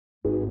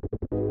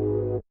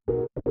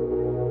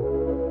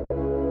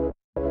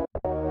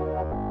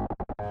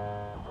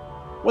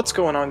What's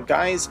going on,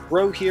 guys?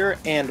 Ro here,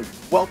 and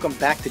welcome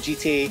back to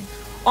GTA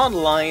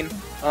Online.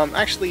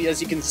 Actually, as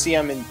you can see,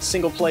 I'm in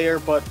single player,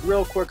 but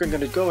real quick, I'm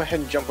going to go ahead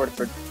and jump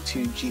over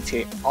to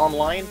GTA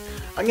Online.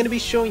 I'm going to be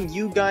showing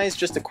you guys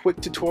just a quick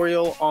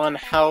tutorial on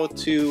how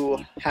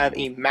to have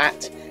a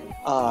matte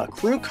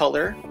crew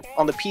color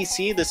on the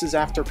PC. This is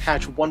after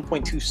patch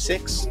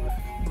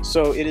 1.26,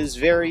 so it is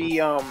very,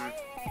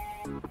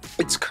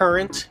 it's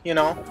current, you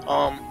know.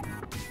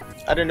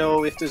 I don't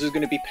know if this is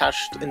going to be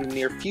patched in the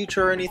near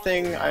future or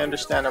anything. I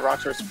understand that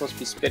Rockstar is supposed to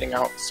be spitting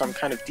out some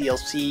kind of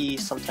DLC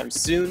sometime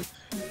soon,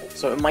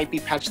 so it might be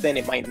patched then,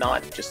 it might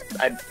not. Just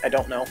I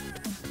don't know.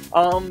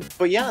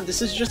 But yeah,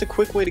 this is just a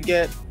quick way to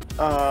get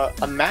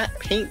a matte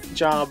paint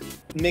job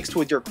mixed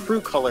with your crew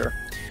color.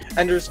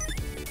 And there's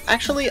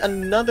actually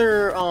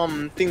another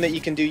thing that you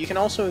can do. You can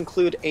also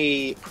include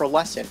a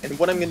pearlescent, and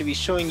what I'm going to be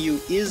showing you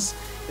is,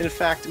 in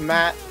fact,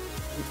 matte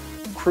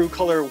crew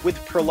color with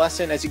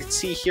pearlescent. As you can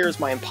see, here is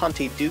my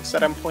Impante Dukes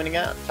that I'm pointing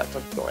at. In fact,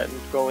 I'll go ahead and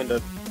go into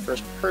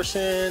first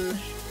person.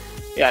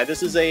 Yeah,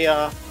 this is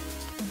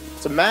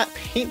it's a matte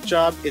paint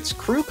job. It's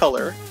crew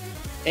color,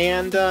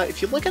 and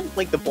if you look at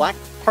like the black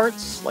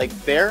parts, like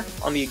there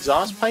on the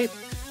exhaust pipe,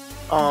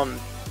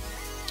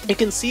 you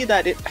can see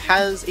that it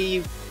has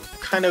a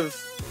kind of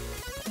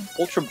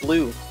ultra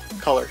blue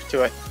color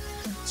to it.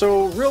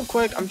 So real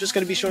quick, I'm just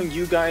going to be showing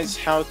you guys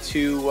how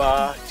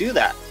to do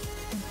that.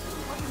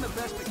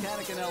 Best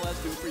mechanic in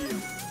LS do for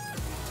you.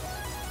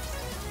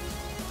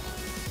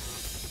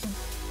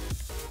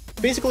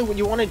 Basically, what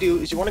you want to do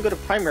is you want to go to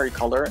primary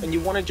color and you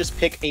want to just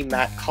pick a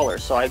matte color.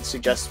 So I'd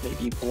suggest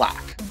maybe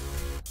black.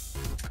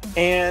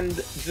 And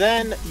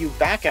then you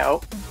back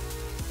out,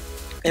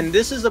 and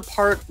this is the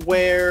part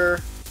where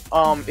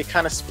it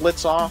kind of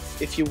splits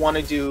off if you want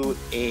to do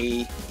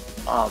a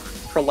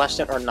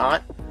pearlescent or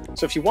not.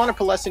 So if you want a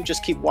pearlescent,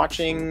 just keep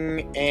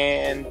watching,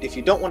 and if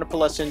you don't want a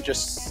pearlescent,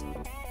 just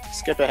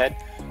skip ahead.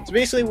 So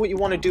basically what you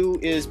want to do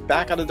is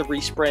back out of the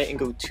respray and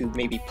go to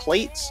maybe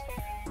plates,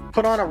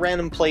 put on a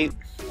random plate,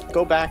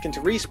 go back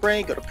into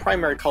respray, go to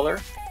primary color,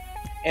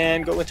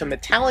 and go into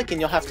metallic, and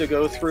you'll have to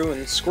go through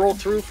and scroll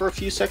through for a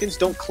few seconds.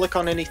 Don't click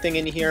on anything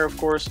in here, of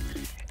course,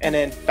 and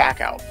then back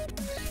out.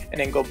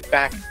 And then go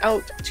back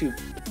out to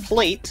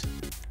plate,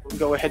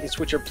 go ahead and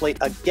switch your plate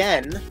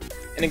again,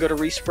 and then go to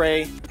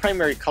respray,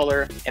 primary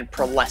color, and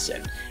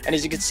pearlescent. And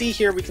as you can see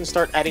here, we can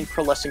start adding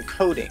pearlescent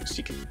coatings,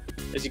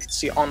 as you can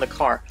see on the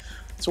car.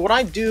 So what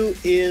I do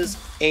is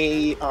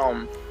a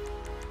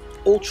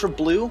ultra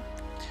blue,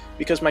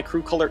 because my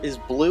crew color is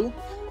blue.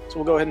 So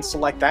we'll go ahead and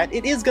select that.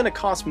 It is going to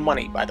cost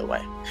money, by the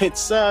way.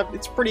 It's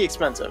pretty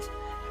expensive.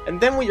 And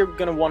then what you're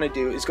going to want to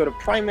do is go to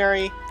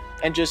primary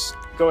and just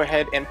go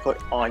ahead and put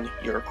on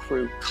your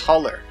crew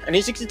color. And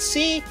as you can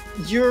see,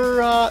 your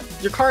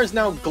car is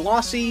now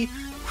glossy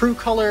crew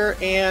color,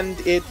 and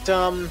it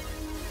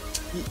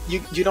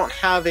you don't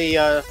have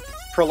a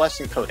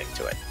pearlescent coating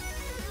to it.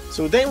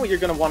 So then what you're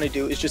going to want to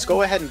do is just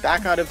go ahead and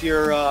back out of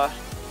your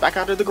back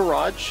out of the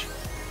garage,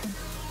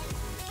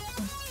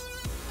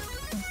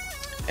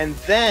 and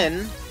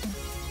then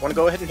want to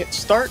go ahead and hit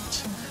start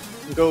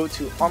and go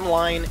to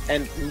online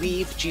and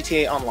leave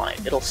GTA Online.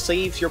 It'll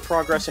save your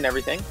progress and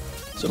everything,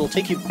 so it'll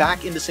take you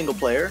back into single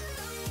player.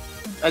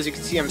 As you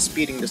can see, I'm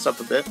speeding this up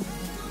a bit.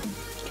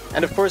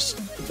 And of course,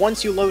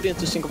 once you load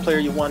into single player,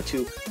 you want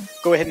to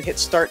go ahead and hit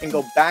start and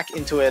go back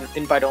into an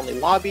invite-only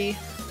lobby.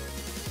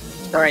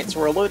 Alright, so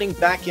we're loading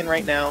back in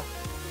right now,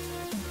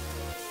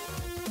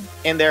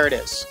 and there it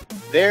is.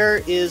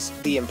 There is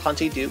the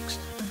Impante Dukes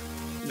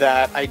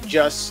that I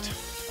just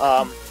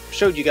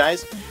showed you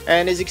guys,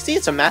 and as you can see,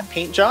 it's a matte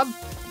paint job.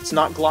 It's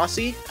not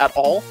glossy at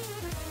all,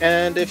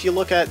 and if you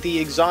look at the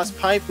exhaust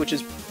pipe, which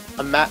is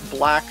a matte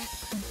black,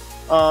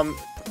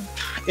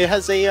 it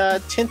has a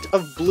tint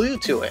of blue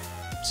to it.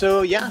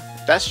 So yeah,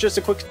 that's just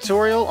a quick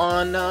tutorial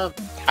on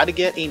how to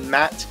get a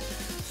matte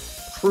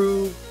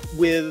crew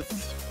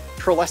with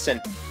pearlescent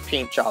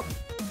paint job.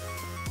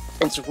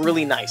 It's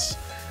really nice.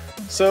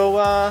 So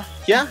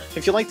yeah,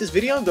 if you liked this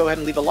video, go ahead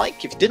and leave a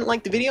like. If you didn't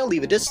like the video,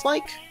 leave a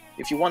dislike.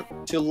 If you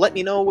want to let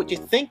me know what you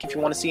think, if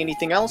you want to see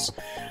anything else,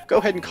 go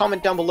ahead and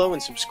comment down below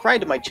and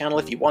subscribe to my channel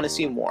if you want to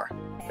see more.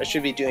 I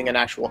should be doing an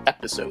actual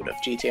episode of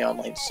GTA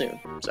Online soon.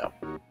 So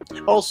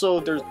also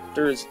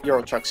there's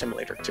Euro Truck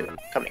Simulator 2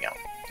 coming out.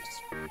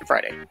 It's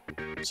Friday.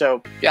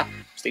 So yeah,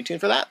 stay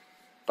tuned for that.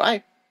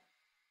 Bye.